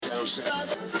This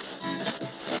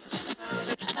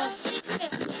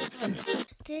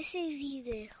is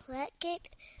the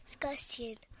Eclectic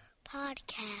Discussion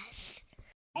Podcast.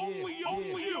 Only you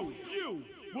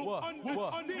will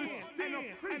understand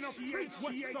and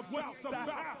appreciate what's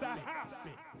about to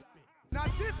happen. Now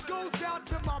this goes out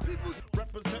to my people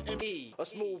representing E, a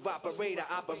smooth operator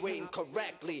operating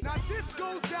correctly. Now this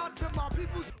goes out to my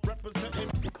people representing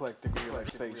eclectic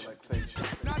relaxation.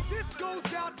 Now this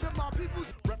goes out to my people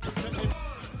representing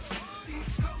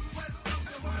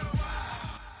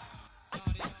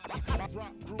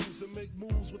rock grooves and make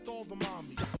moves with all the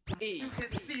mommies. E,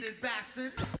 Conceited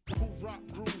bastard. Who rock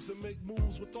grooves and make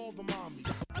moves with all the mommies.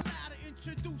 Allow to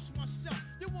introduce myself.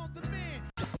 You want the man.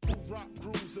 Who rock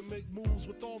grooves and make moves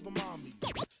with all the mommies.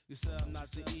 You say I'm not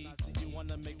the E, you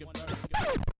wanna make it burn.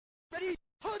 Ready?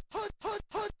 Hood.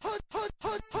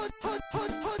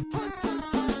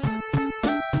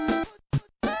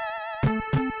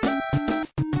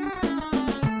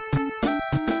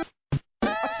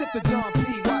 I sip the Don P,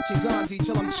 watching Gandhi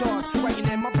till I'm charged. Writing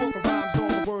in my book of rhymes, all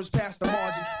the words past the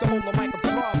margin. The whole of mic of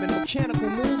throbbing, mechanical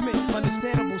movement,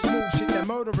 understandable smooth shit that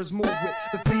murderers move with.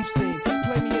 The thief's theme,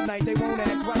 play me at night, they won't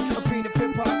act right. A fiend of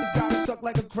hip hop has got me stuck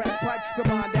like a crack pipe. The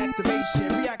mind activation,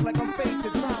 react like I'm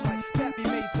facing time like Pappy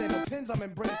Mason. The pins I'm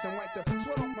embracing, wipe the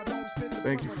sweat off my dome, spit the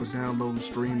Thank you for downloading,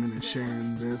 streaming, and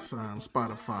sharing this on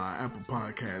Spotify, Apple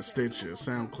Podcasts, Stitcher,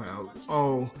 SoundCloud,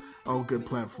 all good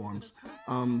platforms.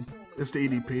 It's the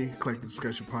EDP, Eclectic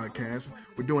Discussion Podcast.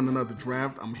 We're doing another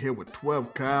draft. I'm here with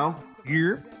 12 Kyle.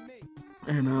 Here.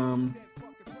 And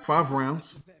 5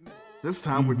 rounds. This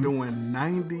time we're doing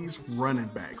 90s running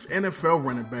backs, NFL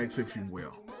running backs, if you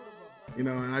will. You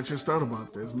know, and I just thought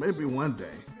about this. Maybe one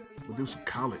day we'll do some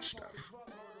college stuff.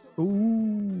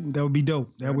 Ooh, that would be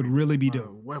dope. That would really be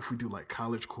dope. What if we do like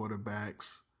college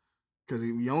quarterbacks? Because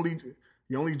you only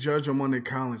judge them on their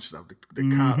college stuff.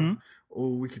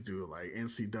 We could do like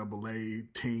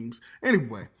NCAA teams.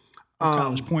 Anyway,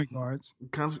 college point guards. You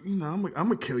know, I'm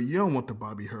gonna kill you. You don't want the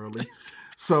Bobby Hurley.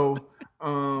 So,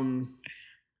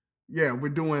 yeah, we're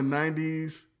doing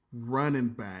 90s running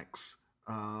backs.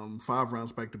 5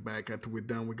 rounds back to back. After we're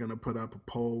done, we're gonna put up a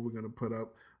poll. We're gonna put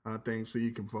up things so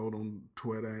you can vote on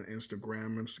Twitter and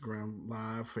Instagram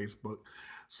Live, Facebook.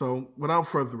 So, without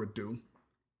further ado,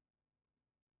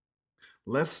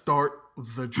 let's start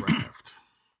the draft.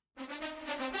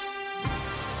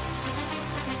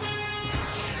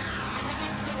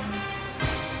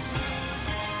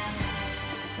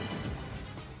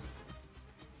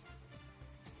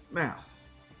 Now,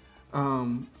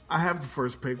 I have the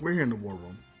first pick. We're here in the war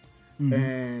room.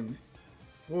 And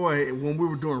boy, when we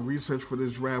were doing research for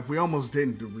this draft, we almost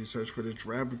didn't do research for this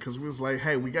draft because we was like,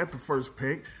 hey, we got the first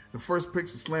pick. The first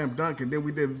pick's a slam dunk. And then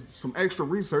we did some extra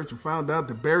research and found out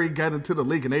that Barry got into the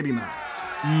league in 89.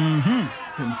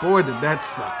 And boy, did that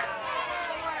suck.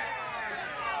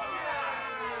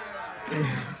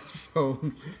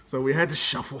 So we had to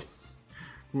shuffle.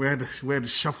 We had to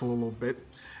shuffle a little bit.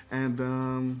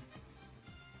 And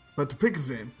but the pick is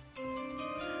in.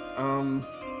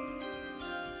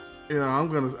 You know, I'm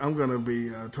gonna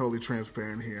be totally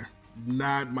transparent here.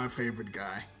 Not my favorite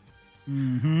guy.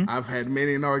 I've had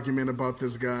many an argument about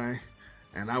this guy,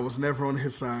 and I was never on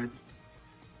his side.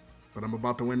 But I'm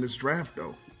about to win this draft,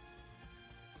 though.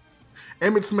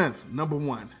 Emmitt Smith, number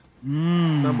 1.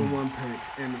 Number 1 pick,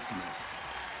 Emmitt Smith.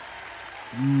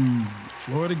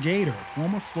 Florida Gator,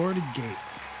 former Florida Gator.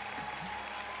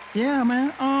 Yeah,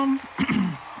 man.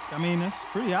 I mean, that's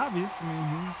pretty obvious. I mean,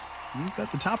 he's at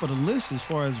the top of the list as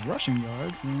far as rushing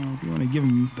yards. You know, if you want to give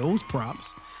him those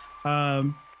props.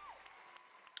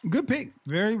 Good pick.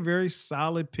 Very, very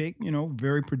solid pick. You know,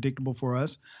 very predictable for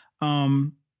us.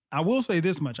 I will say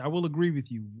this much. I will agree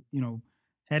with you. You know,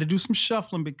 had to do some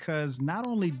shuffling because not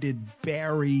only did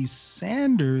Barry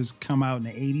Sanders come out in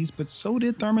the 80s, but so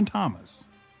did Thurman Thomas.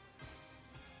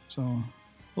 So, a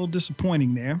little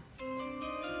disappointing there.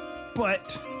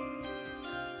 But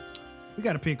we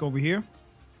got a pick over here.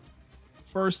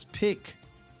 First pick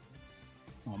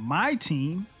on my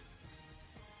team,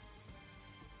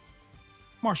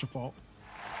 Marshall Faulk.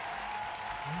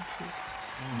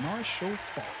 Marshall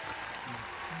Faulk.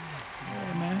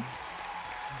 Yeah, man.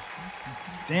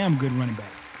 Damn good running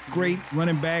back. Great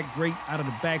running back, great out of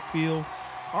the backfield.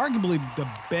 Arguably the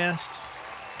best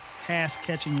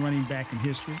pass-catching running back in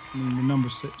history. I mean, the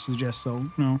numbers suggest so.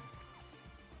 You know,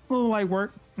 a little light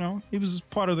work. You know, he was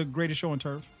part of the greatest show on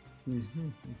turf.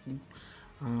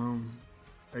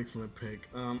 Excellent pick.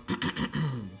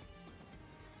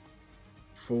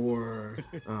 For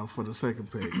the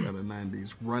second pick of the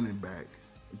 90s running back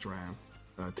draft,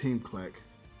 Team Kleck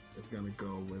is going to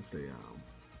go with a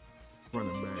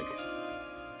running back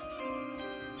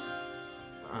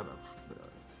the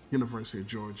University of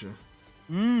Georgia.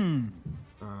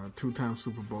 Two-time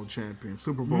Super Bowl champion,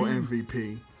 Super Bowl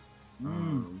MVP.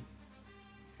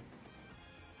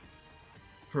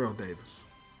 Terrell Davis,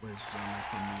 ladies and gentlemen,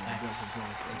 from the Denver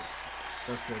Broncos.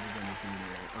 That's what we're going to do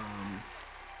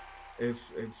there.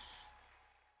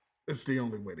 It's the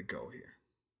only way to go here.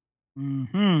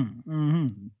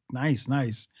 Nice.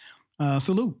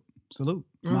 Salute.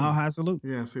 Mile high salute.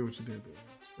 Yeah, I see what you did there.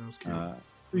 That was cute.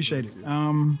 Appreciate it.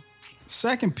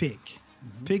 Second pick.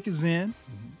 Pick is in.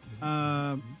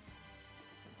 Guy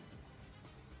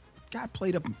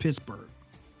played up in Pittsburgh.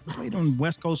 Played on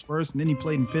West Coast first, and then he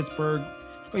played in Pittsburgh.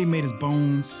 Where he made his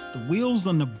bones. The wheels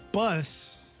on the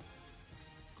bus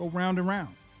go round and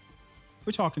round.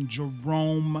 We're talking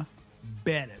Jerome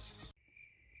Bettis.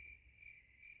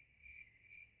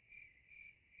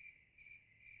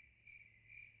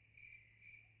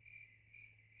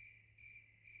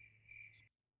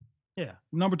 Yeah,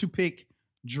 number 2 pick,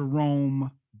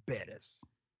 Jerome Bettis.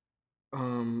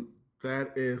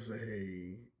 That is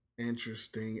a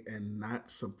interesting and not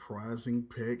surprising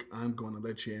pick. I'm going to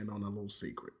let you in on a little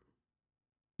secret.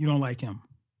 You don't like him?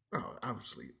 Oh,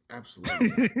 obviously,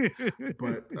 absolutely.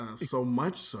 But so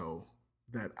much so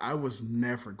that I was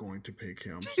never going to pick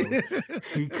him. So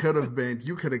he could have been.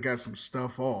 You could have got some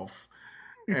stuff off,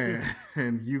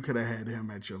 and you could have had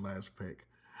him at your last pick.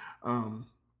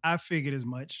 I figured as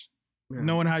much. Yeah.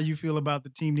 Knowing how you feel about the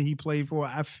team that he played for,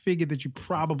 I figured that you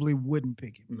probably wouldn't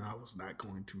pick him. No, I was not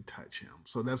going to touch him.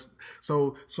 So that's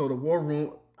so the War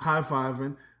Room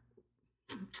high-fiving.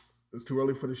 It's too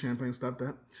early for the champagne. Stop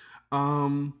that.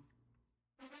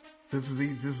 This is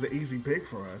easy. This is an easy pick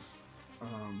for us.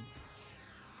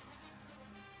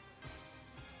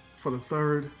 For the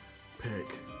third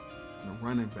pick, the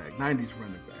running back, 90s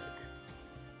running back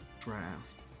draft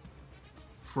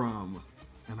from.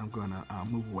 And I'm going to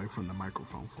move away from the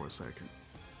microphone for a second.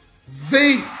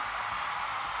 The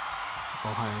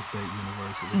Ohio State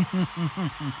University.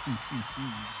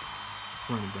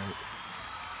 Running back.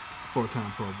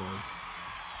 4-time Pro Bowl.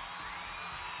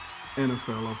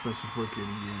 NFL Offensive Rookie of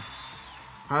the Year.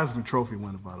 Heisman Trophy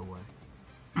winner, by the way.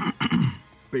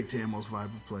 Big Ten most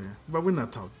valuable player. But we're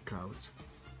not talking college.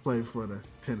 Played for the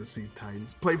Tennessee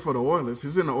Titans. Played for the Oilers.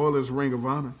 He's in the Oilers Ring of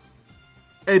Honor.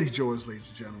 Eddie George, ladies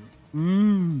and gentlemen.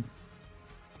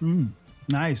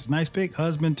 Nice pick.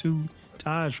 Husband to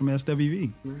Taj from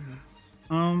SWV. Yes.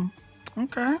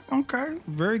 Okay.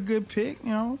 Very good pick.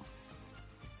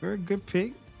 Very good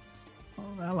pick.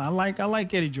 I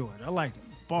like Eddie George. I like him.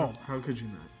 Baller. How could you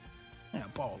not? Yeah,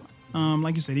 baller.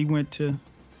 Like you said, he went to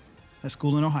that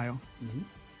school in Ohio.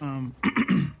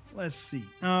 Let's see.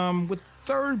 With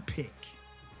third pick,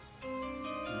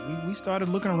 we started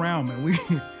looking around, man.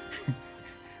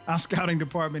 Our scouting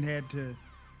department had to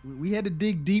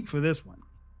dig deep for this one.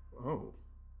 Oh.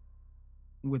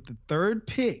 With the third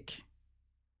pick,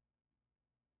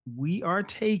 we are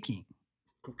taking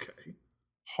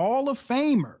Hall of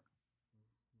Famer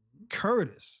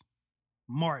Curtis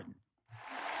Martin.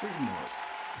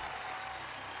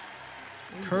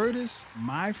 Curtis,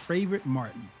 my favorite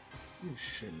Martin. You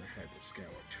shouldn't have had to scour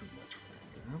too much for that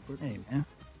guy. But hey, man,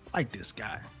 I like this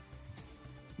guy.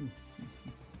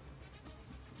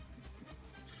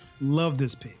 Love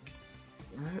this pick.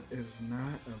 That is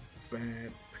not a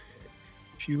bad pick.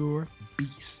 Pure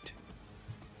beast.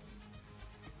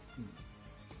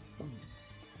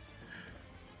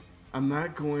 I'm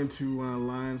not going to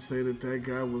lie and say that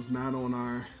guy was not on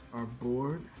our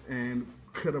board and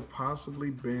could have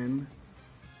possibly been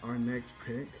our next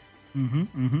pick.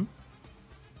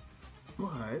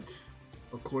 But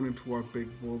according to our big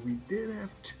board, we did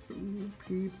have two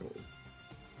people.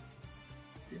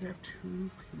 A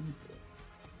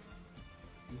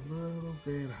little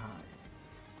bit high.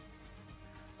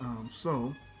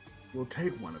 So we'll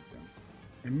take one of them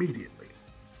immediately.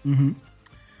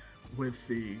 With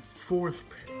the fourth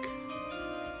pick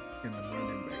in the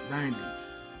running back,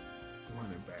 90s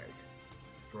running back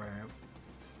draft,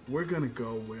 we're going to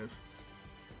go with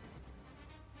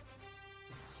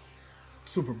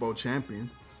Super Bowl champion.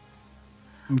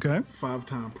 Okay.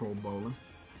 5-time Pro Bowler.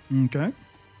 Okay.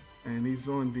 And he's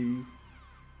on the,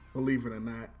 believe it or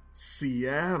not,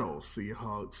 Seattle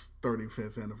Seahawks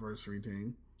 35th anniversary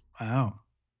team. Wow.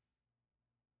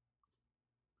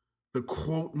 The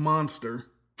quote monster,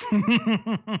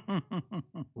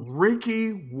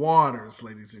 Ricky Watters,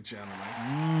 ladies and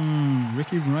gentlemen.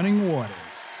 Ricky Running Waters.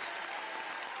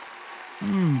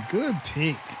 Good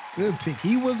pick.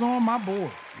 He was on my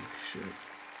board. Shit.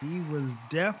 He was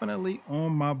definitely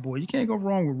on my board. You can't go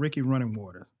wrong with Ricky Running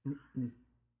Waters.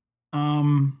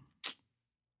 My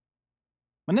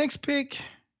next pick,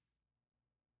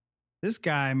 This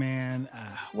guy, man,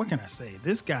 what can I say?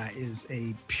 This guy is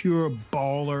a pure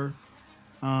baller.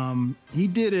 He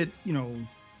did it,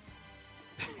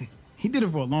 he did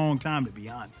it for a long time, to be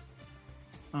honest.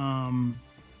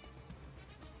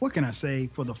 What can I say?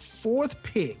 For the fourth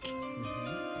pick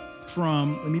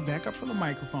from, let me back up for the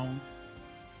microphone.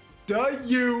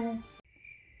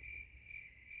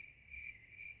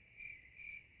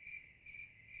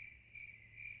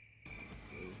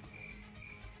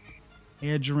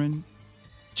 Edgerrin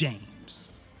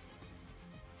James.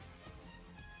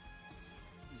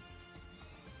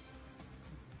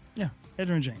 Yeah,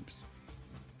 Edgerrin James.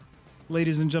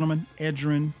 Ladies and gentlemen,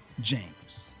 Edgerrin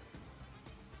James.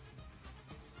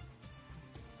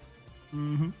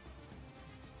 Mm-hmm.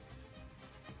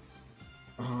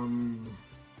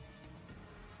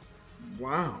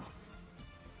 Wow.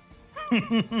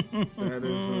 That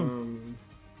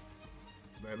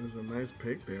is a nice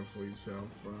pick there for yourself.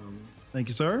 Thank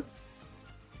you, sir.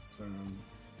 You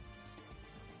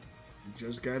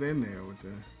just got in there with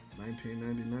the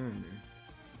 1999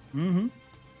 there. Mm-hmm.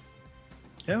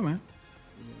 Yeah, man.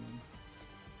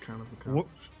 Kind of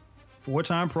accomplished.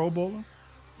 4-time Pro Bowler.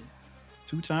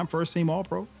 2-time first team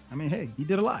All-Pro. I mean, hey, he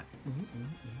did a lot.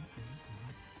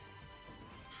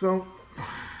 So,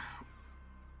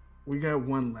 we got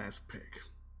one last pick.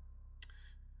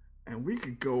 And we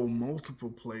could go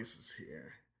multiple places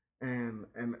here. And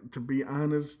to be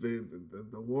honest, the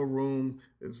war room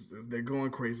they're going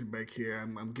crazy back here.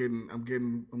 I'm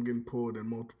getting pulled in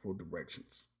multiple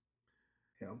directions.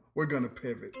 Yeah, we're gonna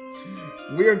pivot.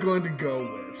 We are going to go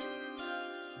with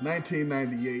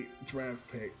 1998 draft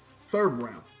pick, 3rd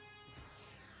round.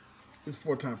 He's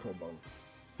 4-time Pro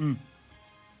Bowler.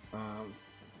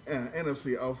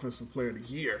 NFC Offensive Player of the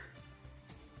Year,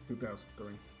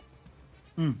 2003.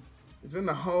 He's in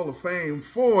the Hall of Fame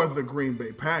for the Green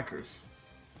Bay Packers.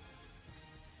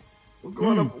 We're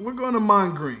going to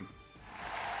Mon Green.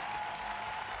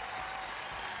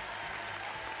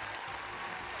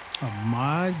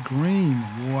 Ahman Green.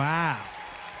 Wow.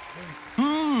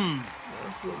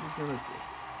 That's what we're going to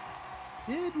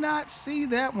do. Did not see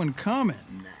that one coming.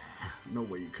 Nah, no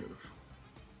way you could have.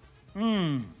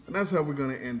 And that's how we're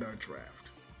going to end our draft.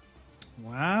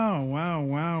 Wow.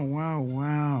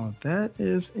 That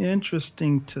is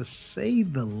interesting to say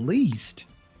the least.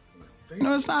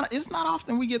 It's not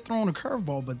often we get thrown a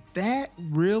curveball, but that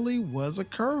really was a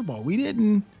curveball. We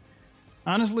didn't,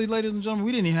 honestly, ladies and gentlemen,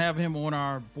 we didn't even have him on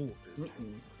our board.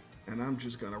 And I'm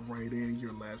just going to write in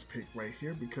your last pick right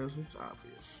here because it's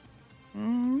obvious.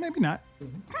 Maybe not.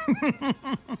 Because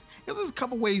there's a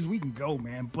couple ways we can go,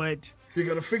 man, but... You're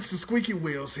going to fix the squeaky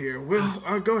wheels here. Well,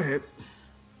 go ahead.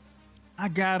 I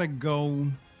gotta go.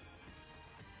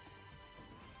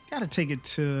 Gotta take it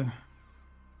to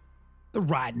the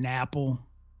rotten apple.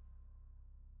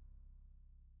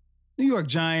 New York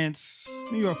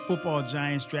football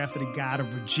Giants drafted a guy out of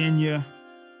Virginia.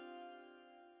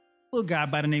 A little guy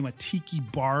by the name of Tiki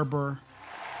Barber.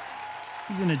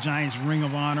 He's in the Giants Ring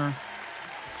of Honor.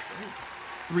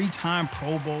 3-time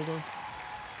Pro Bowler.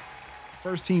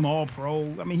 First team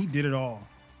All-Pro. I mean, he did it all.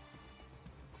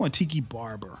 Come on, Tiki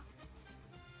Barber.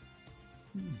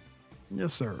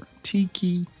 Yes, sir.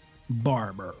 Tiki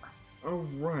Barber. All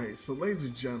right. So, ladies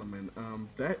and gentlemen,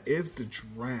 that is the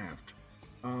draft.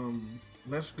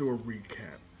 Let's do a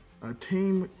recap.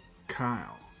 Team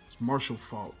Kyle. It's Marshall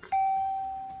Faulk.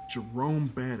 Jerome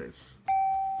Bettis.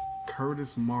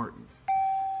 Curtis Martin.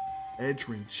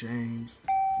 Edgerrin James.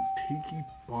 And Tiki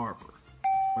Barber.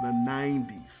 For the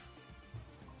 90s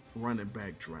running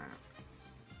back draft.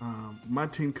 My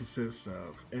team consists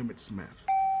of Emmitt Smith.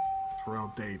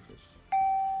 Terrell Davis,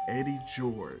 Eddie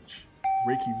George,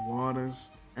 Ricky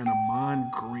Waters, and Ahman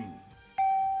Green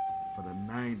for the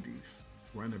 90s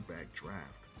running back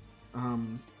draft.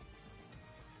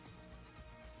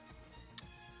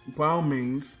 By all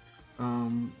means,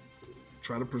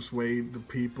 try to persuade the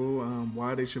people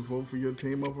why they should vote for your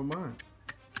team over mine.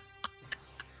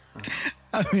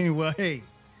 I mean, well, hey,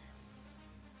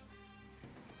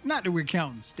 not that we're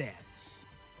counting stats,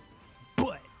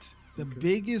 but the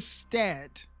biggest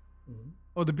stat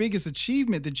or the biggest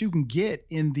achievement that you can get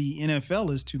in the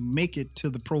NFL is to make it to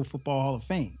the Pro Football Hall of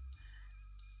Fame.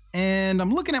 And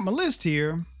I'm looking at my list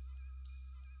here.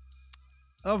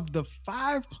 Of the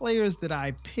 5 players that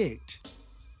I picked,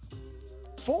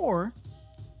 4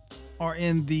 are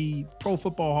in the Pro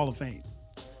Football Hall of Fame.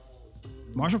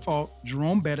 Marshall Faulk,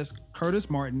 Jerome Bettis, Curtis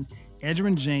Martin,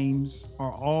 Edgerrin James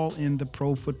are all in the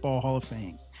Pro Football Hall of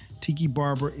Fame. Tiki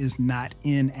Barber is not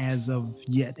in as of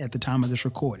yet at the time of this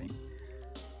recording.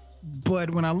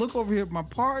 But when I look over here at my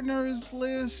partners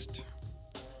list,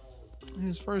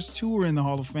 His first two are in the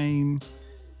Hall of Fame.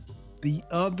 The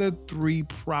other three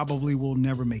probably will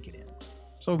never make it in.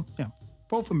 So, yeah,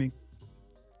 vote for me.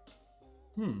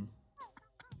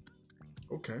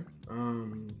 Okay.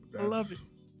 I love it.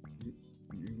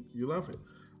 You love it.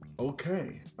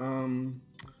 Okay.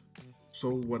 So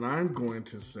what I'm going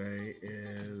to say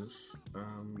is,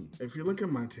 if you look at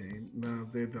my team, no,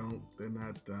 they're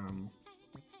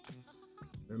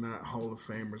not Hall of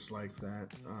Famers like that.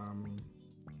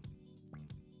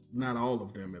 Not all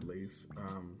of them, at least.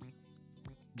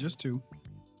 Just two.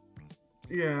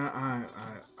 Yeah,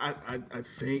 I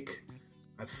think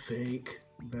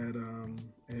that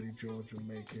Eddie George will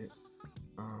make it.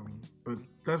 But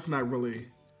that's not really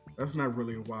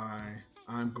why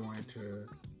I'm going to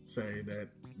say that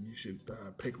you should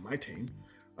pick my team.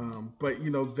 But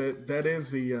that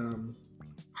is the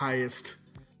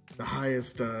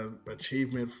highest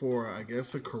achievement for, I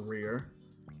guess, a career.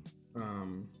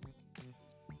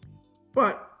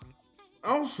 But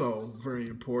also very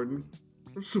important,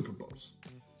 Super Bowls.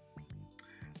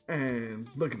 And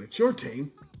looking at your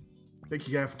team, I think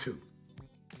you have two.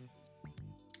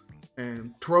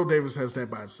 And Terrell Davis has that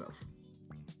by itself.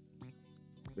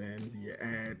 Then you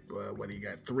add, what do you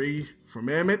got? 3 from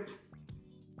Emmett.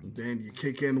 And then you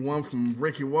kick in 1 from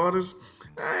Ricky Waters.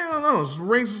 I don't know. His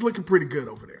rings is looking pretty good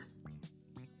over there.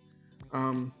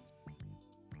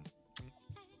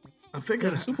 I think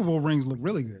the Super Bowl rings look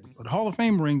really good, but Hall of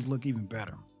Fame rings look even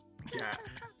better. Yeah,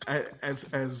 as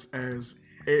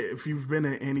if you've been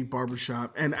in any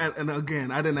barbershop, and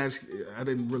again, I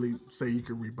didn't really say you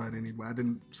could rebut anybody. I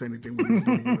didn't say anything when you were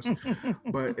doing yours.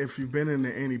 But if you've been in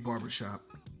any barbershop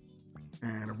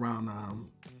and around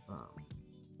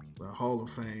the Hall of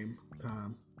Fame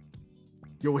time,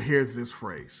 you'll hear this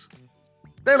phrase: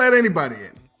 "They let anybody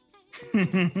in."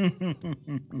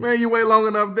 Man, you wait long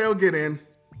enough, they'll get in.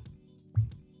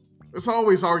 There's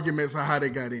always arguments on how they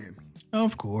got in.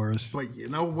 Of course. But you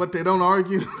know what they don't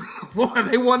argue? Why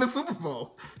they won the Super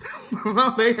Bowl.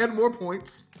 Well, they had more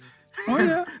points. Oh,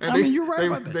 yeah. And you're right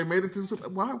about that. They made it to the Super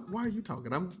Bowl. Why are you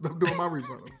talking? I'm doing my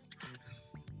rebuttal.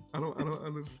 I don't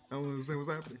understand what's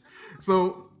happening.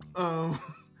 So,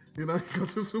 you go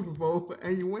to the Super Bowl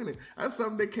and you win it. That's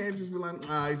something they can't just be like,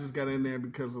 he just got in there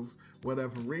because of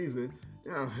whatever reason.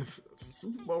 It's a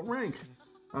Super Bowl ring.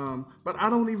 But I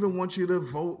don't even want you to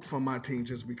vote for my team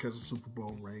just because of Super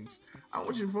Bowl rings. I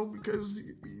want you to vote because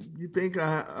you think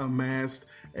I amassed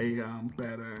a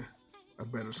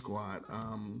better squad.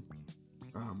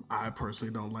 I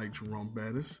personally don't like Jerome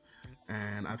Bettis,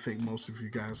 and I think most of you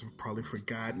guys have probably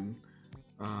forgotten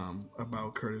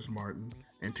about Curtis Martin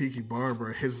and Tiki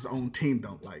Barber. His own team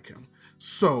don't like him.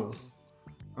 So,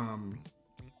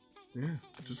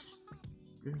 just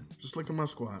look at my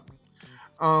squad.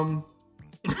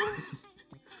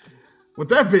 With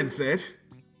that being said,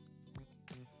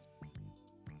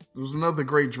 it was another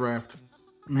great draft.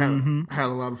 Had a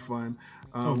lot of fun.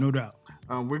 No doubt.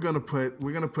 We're gonna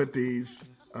put these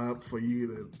up for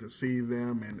you to see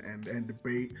them and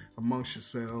debate amongst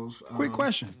yourselves. Quick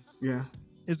question. Yeah.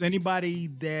 Is anybody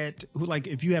who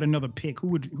if you had another pick, who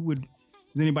would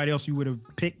is anybody else you would have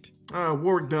picked?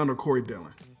 Warwick Dunn or Corey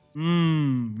Dillon.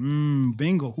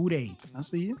 Bingo. Who they? I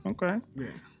see you. Okay. Yeah.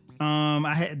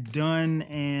 I had Dunn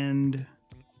and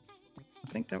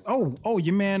I think that. Oh,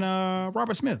 your man,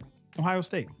 Robert Smith, Ohio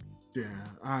State. Yeah,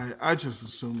 I just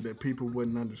assumed that people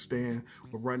wouldn't understand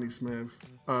what Rodney Smith,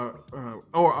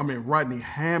 Rodney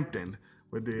Hampton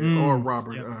would do, or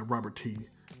Robert T.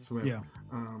 Smith. Yeah.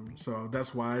 So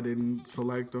that's why I didn't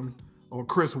select him. Or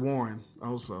Chris Warren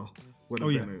also would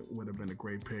have been a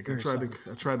great pick. I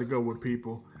tried to go with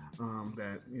people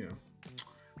that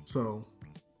So.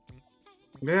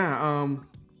 Yeah,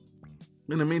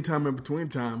 in the meantime, in between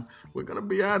time, we're going to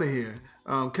be out of here.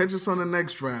 Catch us on the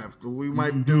next draft. We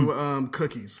might do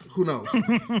cookies. Who knows?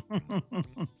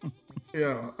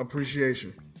 Yeah,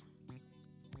 appreciation.